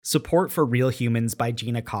Support for Real Humans by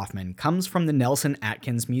Gina Kaufman comes from the Nelson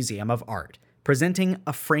Atkins Museum of Art, presenting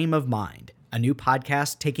A Frame of Mind, a new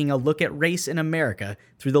podcast taking a look at race in America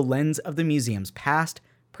through the lens of the museum's past,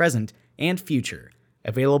 present, and future.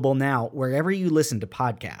 Available now wherever you listen to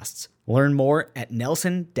podcasts. Learn more at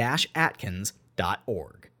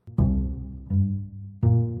nelson-atkins.org.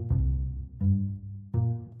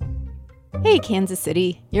 Hey, Kansas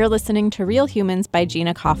City. You're listening to Real Humans by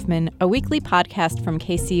Gina Kaufman, a weekly podcast from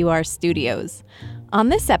KCUR Studios. On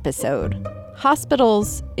this episode,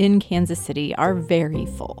 hospitals in Kansas City are very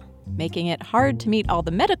full, making it hard to meet all the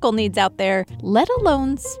medical needs out there, let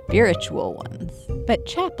alone spiritual ones. But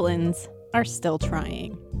chaplains are still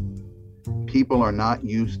trying. People are not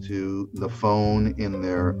used to the phone in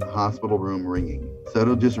their hospital room ringing, so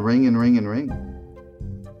it'll just ring and ring and ring.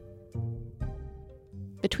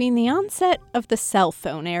 Between the onset of the cell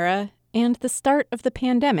phone era and the start of the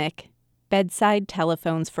pandemic, bedside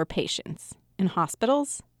telephones for patients in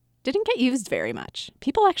hospitals didn't get used very much.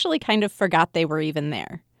 People actually kind of forgot they were even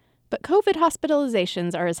there. But COVID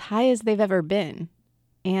hospitalizations are as high as they've ever been,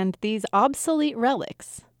 and these obsolete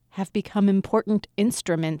relics have become important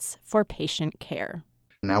instruments for patient care.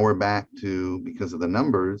 Now we're back to, because of the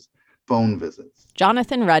numbers, phone visits.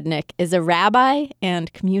 Jonathan Rudnick is a rabbi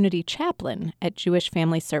and community chaplain at Jewish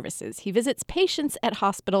Family Services. He visits patients at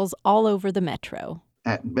hospitals all over the metro.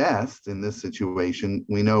 At best, in this situation,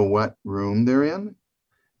 we know what room they're in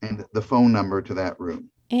and the phone number to that room.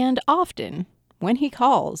 And often, when he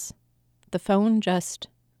calls, the phone just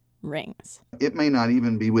rings. It may not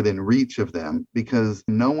even be within reach of them because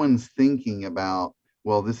no one's thinking about,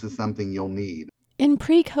 well, this is something you'll need. In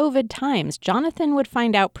pre-COVID times, Jonathan would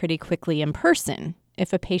find out pretty quickly in person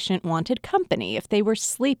if a patient wanted company, if they were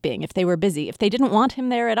sleeping, if they were busy, if they didn't want him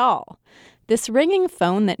there at all. This ringing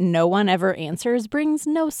phone that no one ever answers brings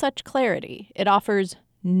no such clarity. It offers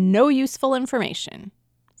no useful information.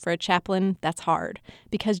 For a chaplain, that's hard,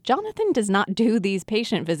 because Jonathan does not do these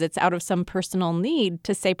patient visits out of some personal need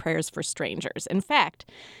to say prayers for strangers. In fact,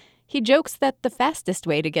 he jokes that the fastest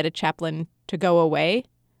way to get a chaplain to go away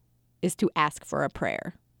is to ask for a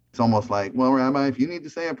prayer. It's almost like, well, Rabbi, if you need to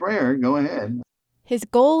say a prayer, go ahead. His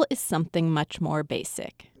goal is something much more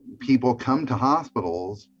basic. People come to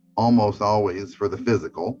hospitals almost always for the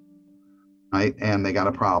physical, right? And they got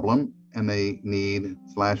a problem and they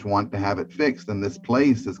need/want to have it fixed. And this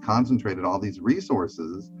place has concentrated all these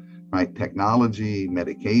resources, right? Technology,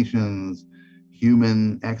 medications,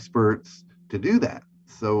 human experts to do that.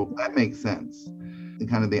 So that makes sense. And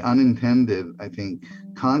kind of the unintended, I think,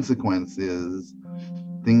 consequence is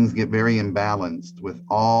things get very imbalanced with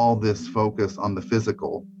all this focus on the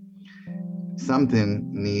physical.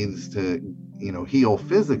 Something needs to, heal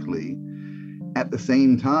physically. At the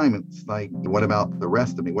same time, it's like, what about the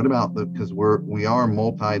rest of me? What about because we are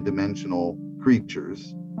multi-dimensional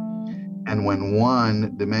creatures. And when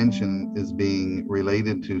one dimension is being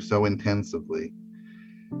related to so intensively,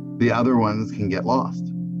 the other ones can get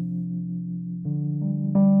lost.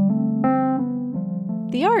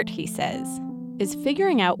 The art, he says, is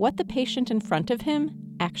figuring out what the patient in front of him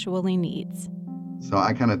actually needs. So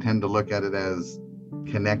I kind of tend to look at it as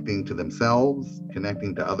connecting to themselves,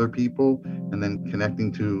 connecting to other people, and then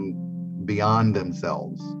connecting to beyond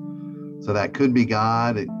themselves. So that could be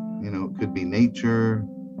God, it could be nature,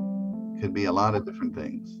 could be a lot of different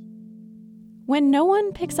things. When no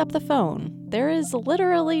one picks up the phone, there is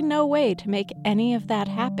literally no way to make any of that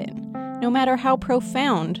happen, no matter how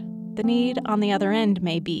profound the need on the other end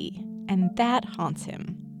may be, and that haunts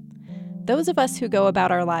him. Those of us who go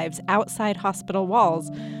about our lives outside hospital walls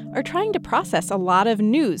are trying to process a lot of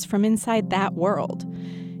news from inside that world.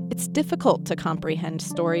 It's difficult to comprehend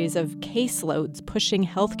stories of caseloads pushing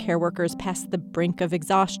healthcare workers past the brink of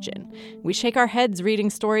exhaustion. We shake our heads reading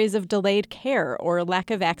stories of delayed care or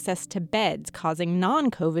lack of access to beds causing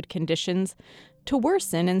non-COVID conditions to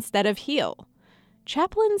worsen instead of heal.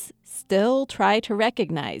 Chaplains still try to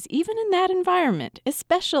recognize, even in that environment,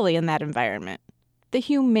 especially in that environment, the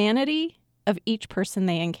humanity of each person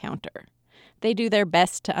they encounter. They do their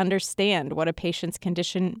best to understand what a patient's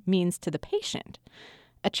condition means to the patient.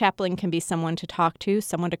 A chaplain can be someone to talk to,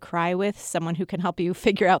 someone to cry with, someone who can help you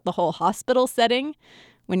figure out the whole hospital setting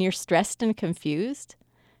when you're stressed and confused.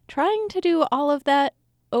 Trying to do all of that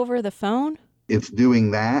over the phone? It's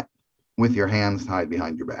doing that with your hands tied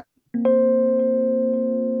behind your back.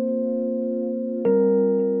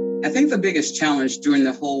 I think the biggest challenge during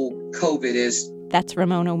the whole COVID is... That's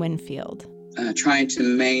Ramona Winfield. Trying to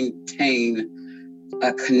maintain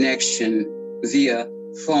a connection via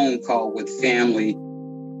phone call with family.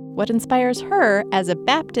 What inspires her as a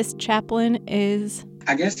Baptist chaplain is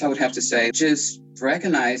I guess I would have to say just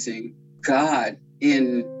recognizing God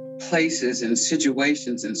in places and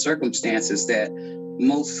situations and circumstances that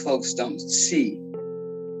most folks don't see.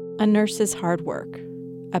 A nurse's hard work,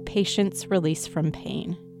 a patient's release from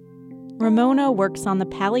pain. Ramona works on the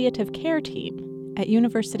palliative care team at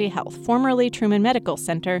University Health, formerly Truman Medical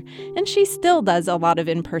Center, and she still does a lot of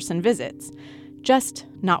in-person visits, just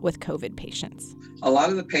not with COVID patients. A lot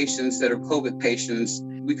of the patients that are COVID patients,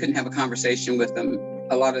 we couldn't have a conversation with them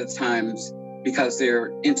a lot of the times because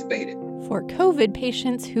they're intubated. For COVID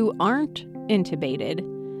patients who aren't intubated,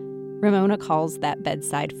 Ramona calls that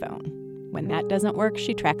bedside phone. When that doesn't work,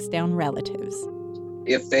 she tracks down relatives.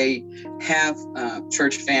 If they have a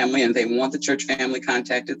church family and they want the church family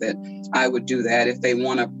contacted, that I would do that. If they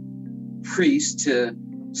want a priest to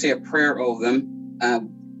say a prayer over them,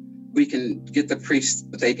 we can get the priest,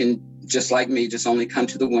 but they can, just like me, just only come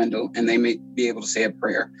to the window and they may be able to say a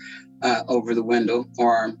prayer over the window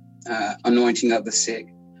or anointing of the sick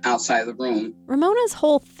outside of the room. Ramona's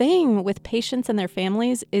whole thing with patients and their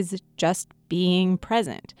families is just being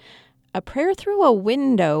present. A prayer through a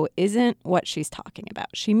window isn't what she's talking about.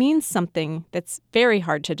 She means something that's very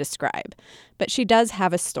hard to describe, but she does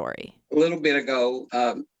have a story. A little bit ago,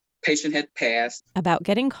 a patient had passed. About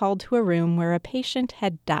getting called to a room where a patient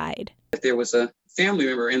had died. There was a family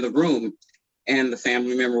member in the room, and the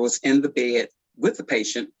family member was in the bed with the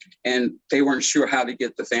patient, and they weren't sure how to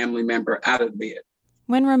get the family member out of bed.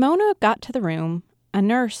 When Ramona got to the room, a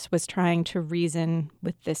nurse was trying to reason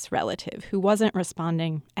with this relative who wasn't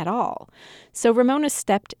responding at all. So Ramona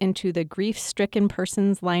stepped into the grief-stricken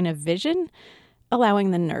person's line of vision,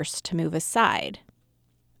 allowing the nurse to move aside.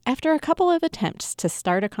 After a couple of attempts to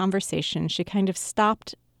start a conversation, she kind of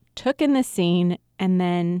stopped, took in the scene, and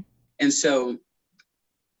then... And so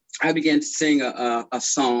I began to sing a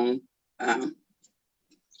song,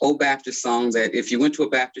 old Baptist song that if you went to a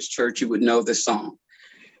Baptist church, you would know this song.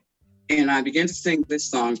 And I began to sing this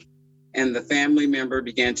song, and the family member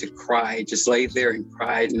began to cry, just laid there and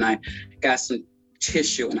cried. And I got some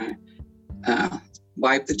tissue, and I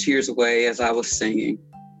wiped the tears away as I was singing.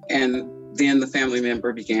 And then the family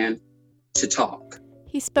member began to talk.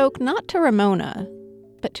 He spoke not to Ramona,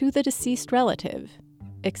 but to the deceased relative,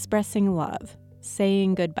 expressing love,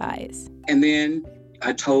 saying goodbyes. And then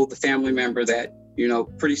I told the family member that,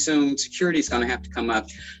 pretty soon security is going to have to come up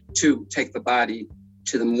to take the body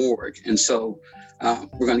to the morgue. And so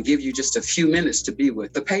we're going to give you just a few minutes to be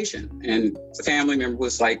with the patient. And the family member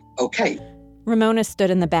was like, okay. Ramona stood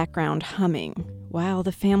in the background humming while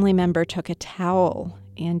the family member took a towel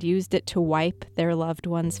and used it to wipe their loved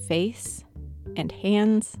one's face and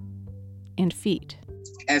hands and feet.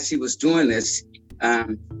 As he was doing this,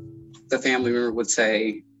 the family member would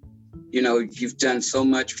say, you've done so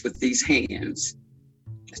much with these hands,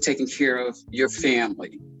 taking care of your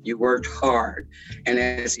family. You worked hard. And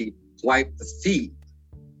as he wiped the feet,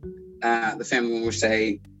 the family member would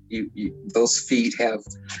say, those feet have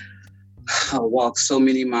walked so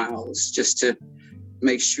many miles just to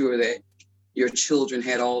make sure that your children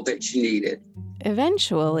had all that you needed.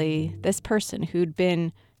 Eventually, this person who'd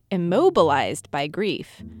been immobilized by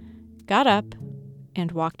grief got up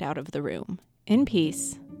and walked out of the room in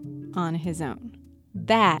peace on his own.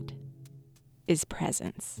 That is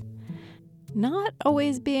presence. Not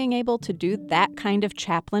always being able to do that kind of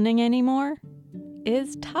chaplaining anymore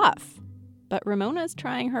is tough, but Ramona's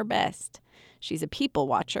trying her best. She's a people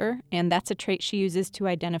watcher, and that's a trait she uses to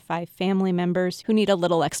identify family members who need a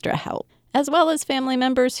little extra help, as well as family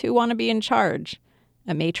members who want to be in charge.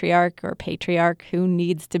 A matriarch or patriarch who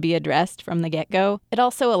needs to be addressed from the get-go. It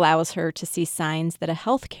also allows her to see signs that a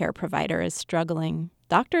healthcare provider is struggling.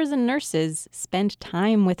 Doctors and nurses spend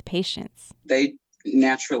time with patients. They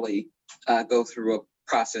naturally go through a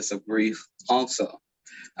process of grief also.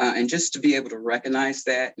 And just to be able to recognize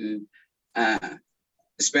that, and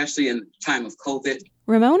especially in time of COVID.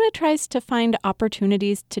 Ramona tries to find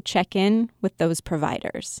opportunities to check in with those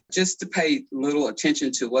providers. Just to pay little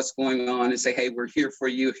attention to what's going on and say, hey, we're here for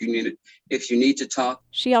you if you need to talk.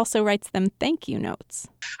 She also writes them thank you notes.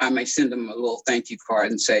 I may send them a little thank you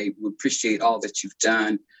card and say, we appreciate all that you've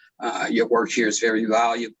done. Your work here is very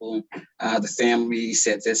valuable. The family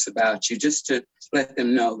said this about you, just to let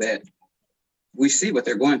them know that we see what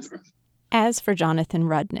they're going through. As for Jonathan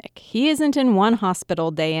Rudnick, he isn't in one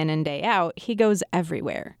hospital day in and day out. He goes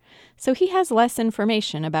everywhere. So he has less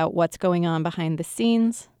information about what's going on behind the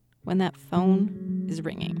scenes when that phone is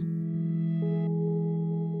ringing.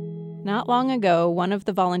 Not long ago, one of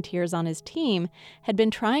the volunteers on his team had been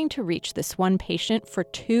trying to reach this one patient for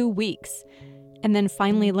 2 weeks, and then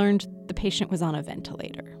finally learned the patient was on a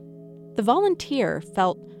ventilator. The volunteer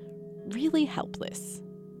felt really helpless.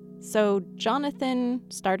 So Jonathan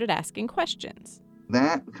started asking questions.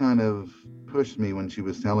 That kind of pushed me when she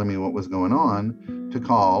was telling me what was going on to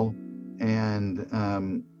call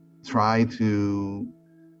and try to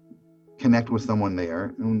connect with someone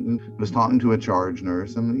there. And I was talking to a charge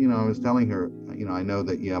nurse, and I was telling her, I know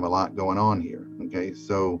that you have a lot going on here. Okay,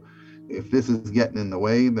 so if this is getting in the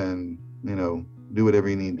way, then do whatever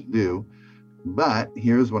you need to do. But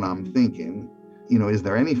here's what I'm thinking. Is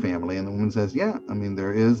there any family? And the woman says, yeah,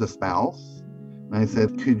 there is a spouse. And I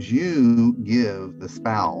said, could you give the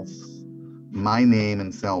spouse my name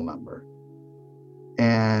and cell number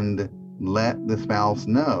and let the spouse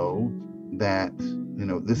know that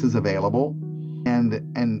this is available, and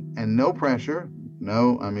no pressure.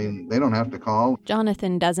 No, they don't have to call.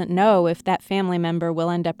 Jonathan doesn't know if that family member will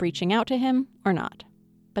end up reaching out to him or not.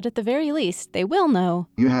 But at the very least, they will know.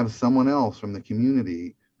 You have someone else from the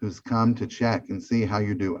community who's come to check and see how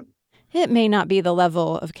you're doing. It may not be the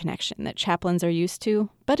level of connection that chaplains are used to,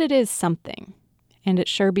 but it is something. And it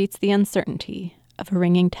sure beats the uncertainty of a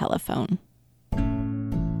ringing telephone.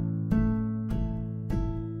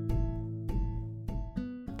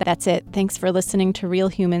 That's it. Thanks for listening to Real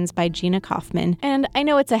Humans by Gina Kaufman. And I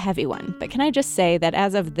know it's a heavy one, but can I just say that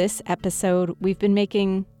as of this episode, we've been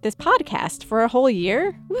making this podcast for a whole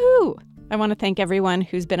year? Woohoo! I want to thank everyone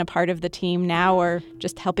who's been a part of the team now or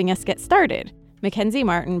just helping us get started. Mackenzie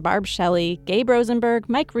Martin, Barb Shelley, Gabe Rosenberg,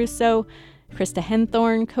 Mike Russo, Krista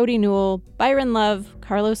Henthorne, Cody Newell, Byron Love,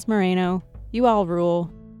 Carlos Moreno. You all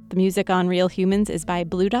rule. The music on Real Humans is by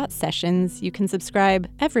Blue Dot Sessions. You can subscribe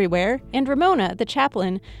everywhere. And Ramona, the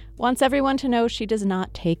chaplain, wants everyone to know she does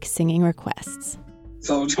not take singing requests.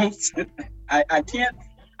 So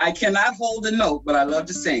I cannot hold a note, but I love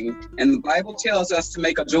to sing. And the Bible tells us to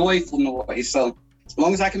make a joyful noise. So as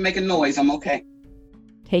long as I can make a noise, I'm okay.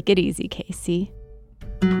 Take it easy, Casey.